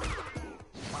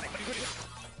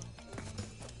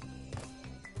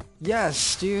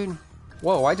 Yes, dude.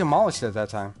 Whoa, I demolished it that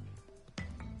time.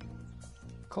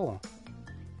 Cool.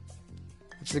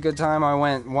 It's a good time I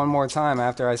went one more time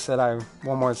after I said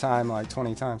one more time like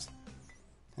 20 times.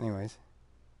 Anyways.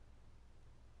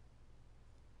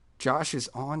 Josh is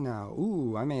on now.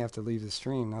 Ooh, I may have to leave the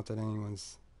stream. Not that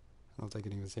anyone's... I don't think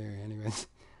anyone's here. Anyways.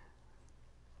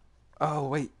 Oh,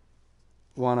 wait.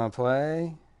 Wanna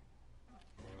play?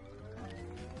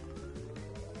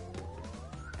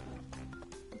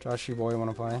 Joshy boy,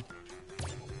 wanna play?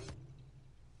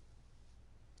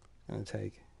 Gonna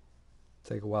take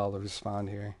a while to respond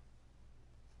here.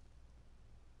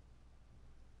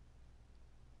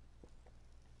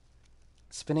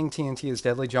 Spinning TNT is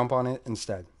deadly. Jump on it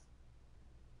instead.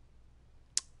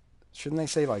 Shouldn't they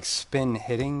say, like, spin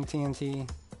hitting TNT?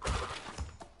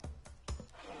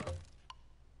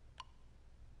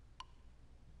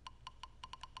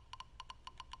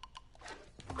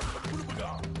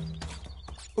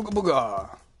 Ooga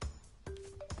booga!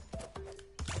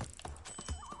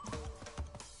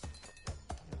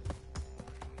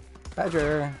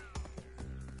 Badger!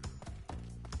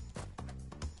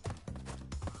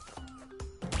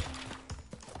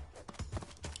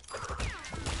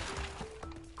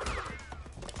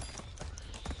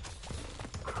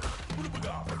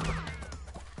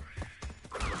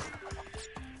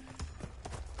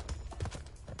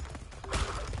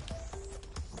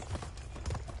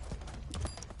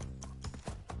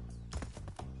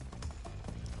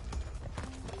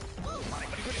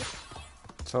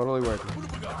 Totally working.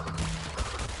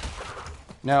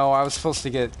 No, I was supposed to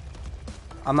get...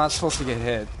 I'm not supposed to get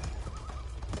hit.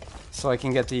 So I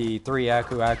can get the 3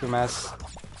 Aku Aku mess.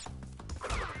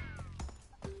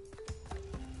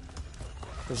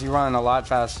 Because you run a lot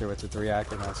faster with the 3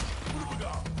 Aku mess.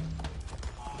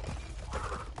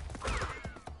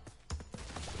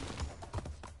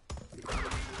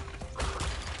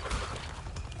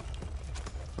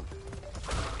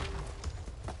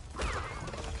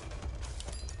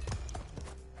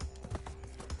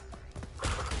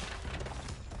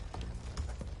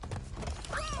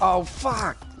 Oh,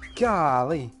 fuck!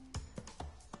 Golly.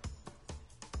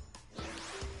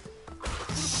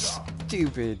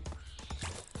 Stupid.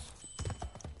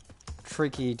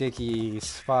 Tricky dicky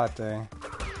spot there.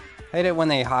 Hate it when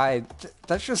they hide.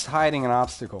 That's just hiding an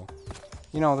obstacle.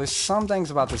 You know, there's some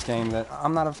things about this game that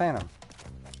I'm not a fan of.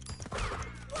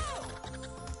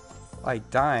 Like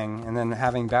dying and then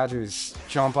having badgers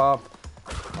jump up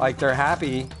like they're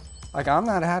happy. Like I'm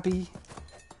not happy.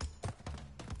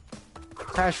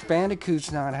 Crash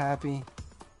Bandicoot's not happy.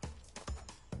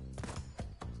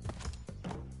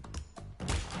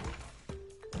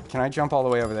 Can I jump all the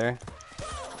way over there?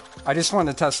 I just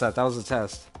wanted to test that. That was a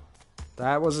test.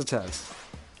 That was a test.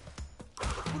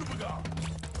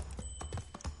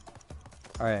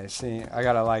 Alright, see, I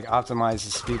gotta like optimize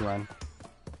the speed run.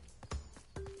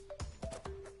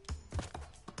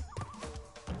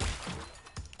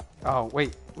 Oh,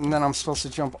 wait, and then I'm supposed to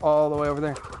jump all the way over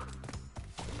there.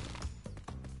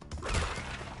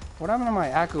 What happened to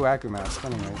my Aku Aku mask,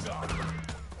 anyways?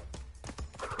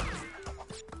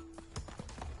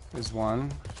 There's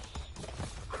one.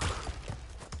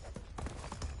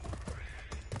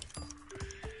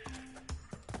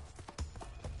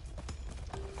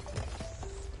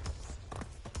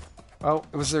 Oh,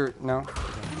 was there... no?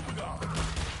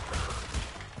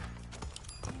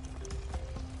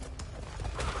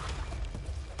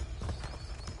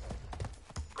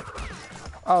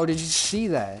 Oh, did you see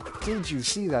that? Did you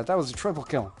see that? That was a triple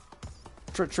kill.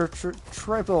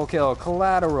 Triple kill.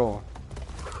 Collateral.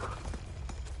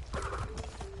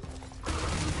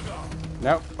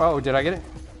 Nope. Oh, did I get it?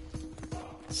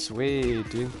 Sweet,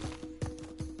 dude.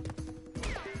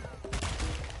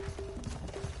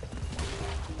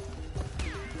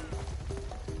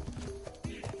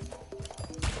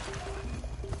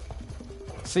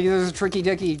 See, there's a tricky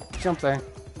dicky jump there.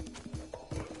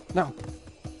 No.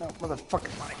 No, motherfucker.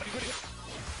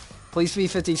 Please be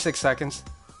 56 seconds.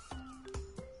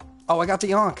 Oh, I got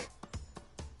the Ankh.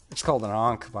 It's called an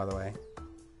Ankh, by the way.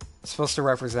 It's supposed to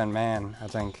represent man, I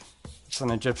think. It's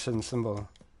an Egyptian symbol.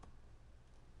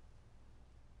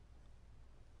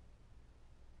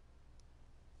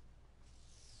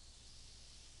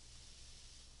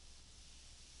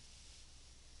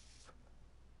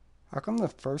 How come the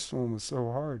first one was so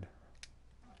hard?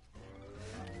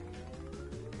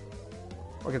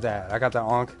 Look at that. I got the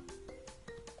Ankh.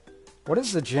 What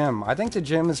is the gym? I think the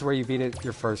gym is where you beat it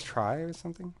your first try or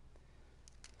something.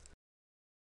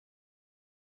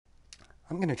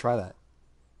 I'm gonna try that.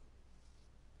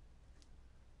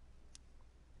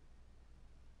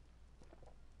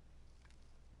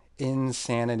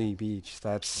 Insanity Beach.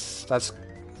 That's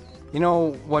you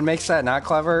know what makes that not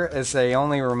clever is they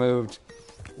only removed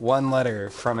one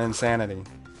letter from insanity.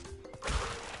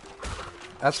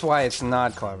 That's why it's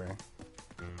not clever.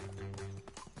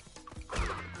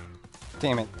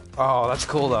 Damn it. Oh, that's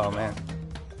cool though, man.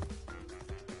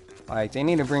 Like, they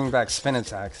need to bring back spin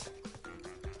attacks.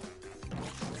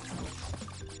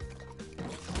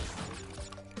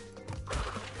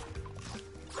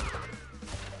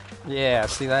 Yeah,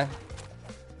 see that?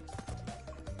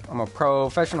 I'm a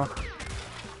professional.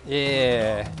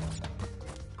 Yeah.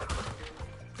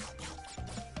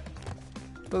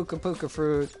 Puka puka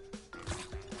fruit.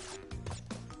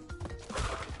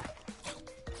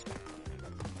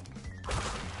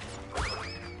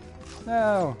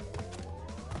 No.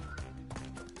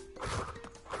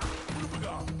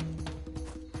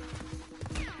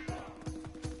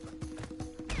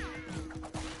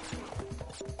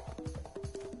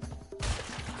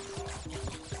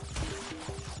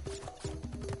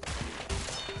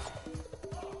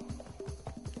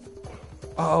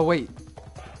 Oh, wait.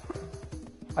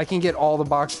 I can get all the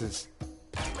boxes.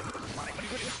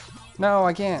 No,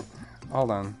 I can't.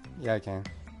 Hold on. Yeah, I can.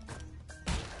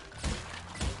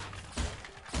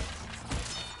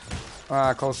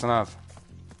 Ah, close enough.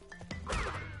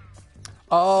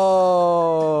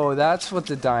 Oh, that's what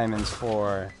the diamond's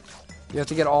for. You have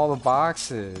to get all the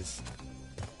boxes.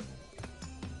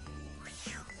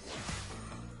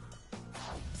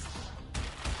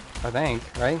 I think,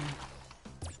 right?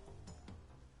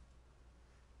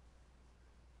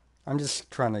 I'm just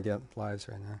trying to get lives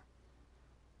right now.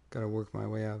 Gotta work my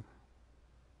way up.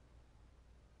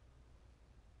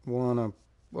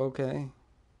 Okay.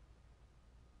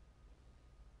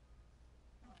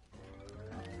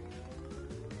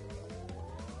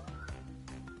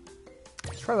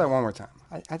 Let's try that one more time.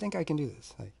 I think I can do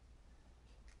this. Like,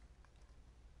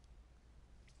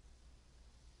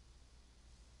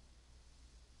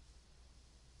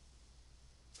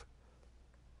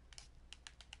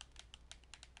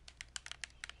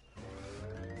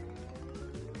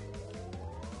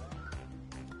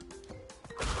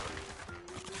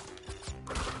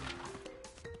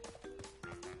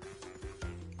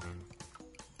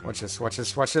 Watch this, watch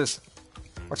this, watch this.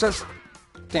 Watch this!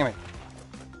 Damn it.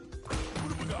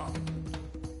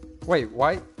 Wait,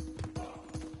 why?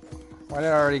 Why did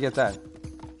I already get that?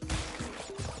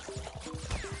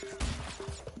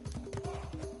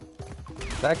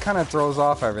 That kind of throws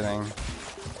off everything.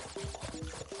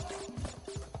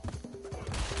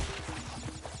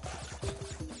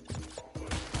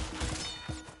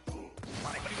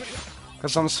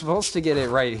 Because I'm supposed to get it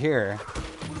right here.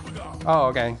 Oh,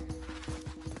 okay.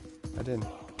 I did.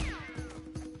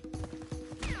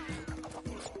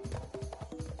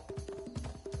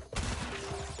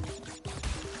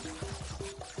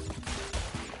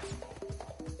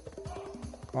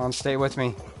 Come on, stay with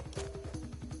me.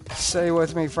 Stay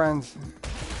with me, friends.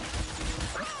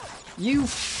 You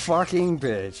fucking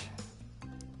bitch.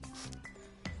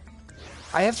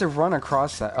 I have to run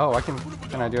across that. Oh, I can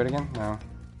I do it again? No.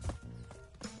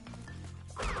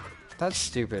 That's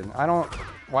stupid. I don't...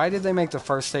 Why did they make the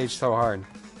first stage so hard?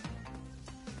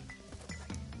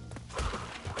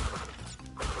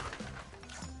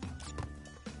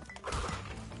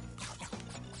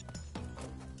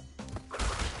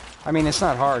 I mean, it's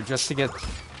not hard. Just to get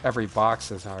every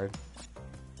box is hard.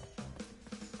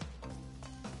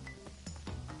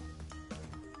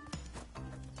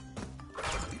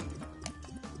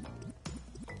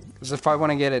 Because if I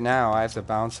want to get it now, I have to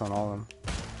bounce on all of them.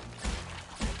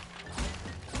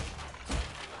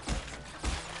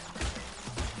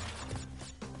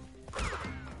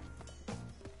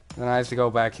 Then I have to go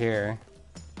back here.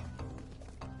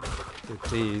 Get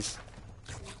these.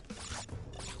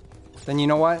 Then you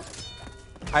know what?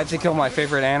 I have to kill my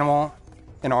favorite animal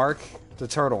in Ark, the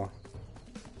turtle.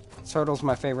 Turtle's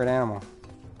my favorite animal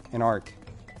in Ark.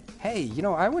 Hey, you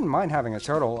know, I wouldn't mind having a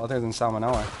turtle other than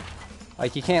salmonella.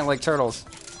 Like, you can't lick turtles.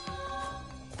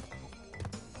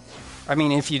 I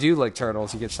mean, if you do lick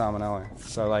turtles, you get salmonella.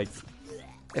 So, like,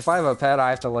 if I have a pet, I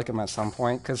have to lick him at some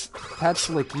point, because pets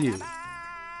lick you.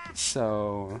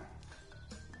 So,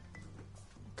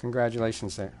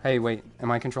 congratulations there. Hey, wait, am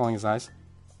I controlling his eyes?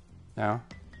 No?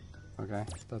 Okay,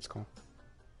 that's cool.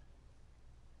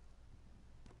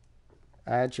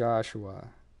 Add Joshua.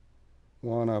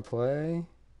 Wanna play?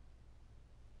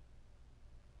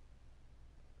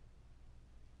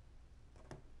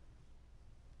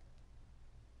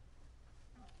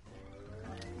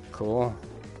 Cool.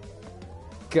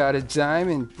 Got a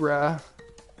diamond, bruh.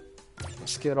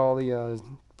 Let's get all the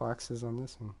boxes on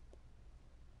this one.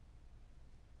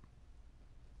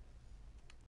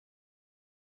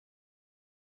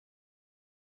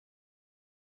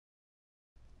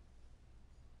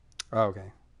 Oh,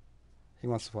 okay. He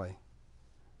wants to play.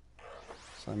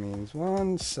 So that means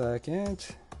 1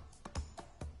 second.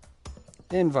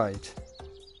 Invite.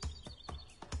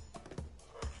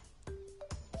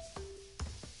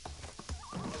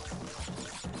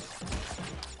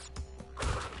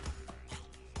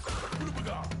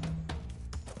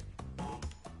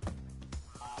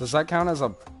 Does that count as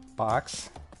a box?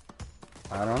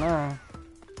 I don't know.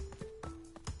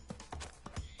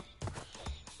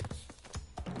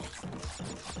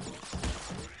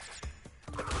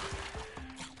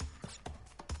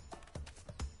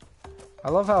 I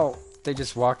love how they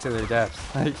just walk to their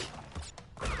death. Like,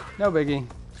 no biggie.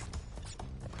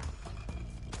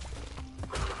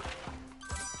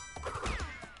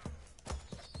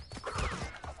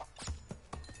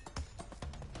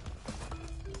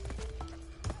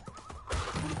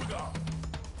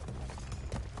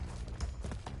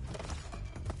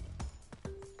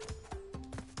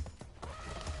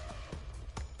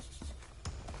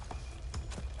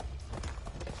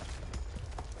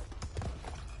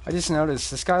 I just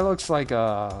noticed this guy looks like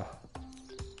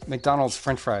McDonald's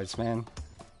French fries, man.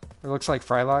 It looks like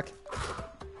Frylock.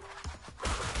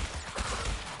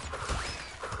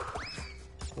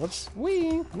 Whoops!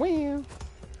 Wee.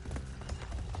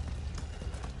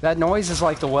 That noise is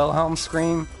like the Wilhelm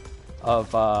scream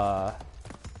of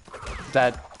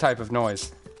that type of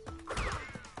noise.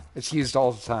 It's used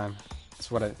all the time.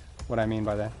 That's what I mean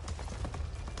by that.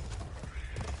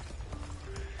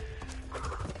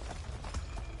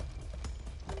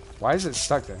 Why is it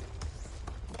stuck there?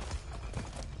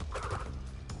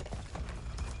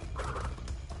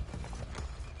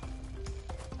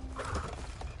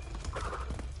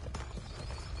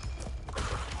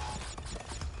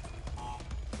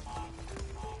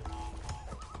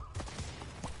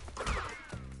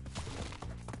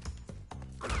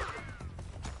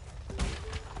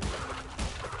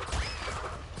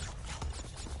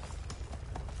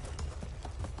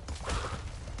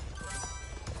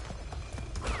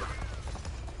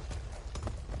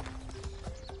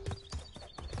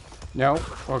 No?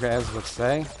 Okay, I was about to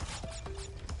say.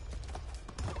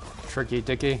 Tricky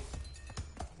Dicky.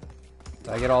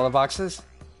 Did I get all the boxes?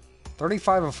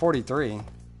 35 of 43.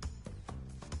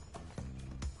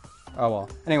 Oh well.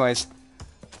 Anyways,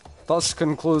 thus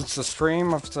concludes the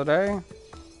stream of today.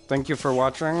 Thank you for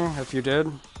watching, if you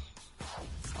did.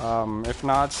 If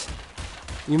not,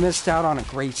 you missed out on a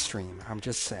great stream. I'm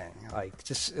just saying.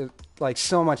 Like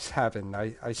so much happened.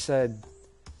 I said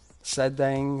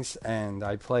things, and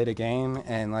I played a game,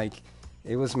 and like,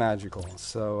 it was magical.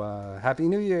 So, Happy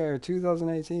New Year,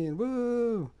 2018.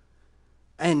 Woo!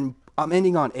 And I'm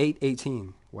ending on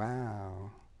 8/18. Wow.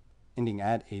 Ending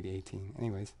at 8/18.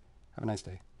 Anyways, have a nice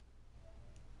day.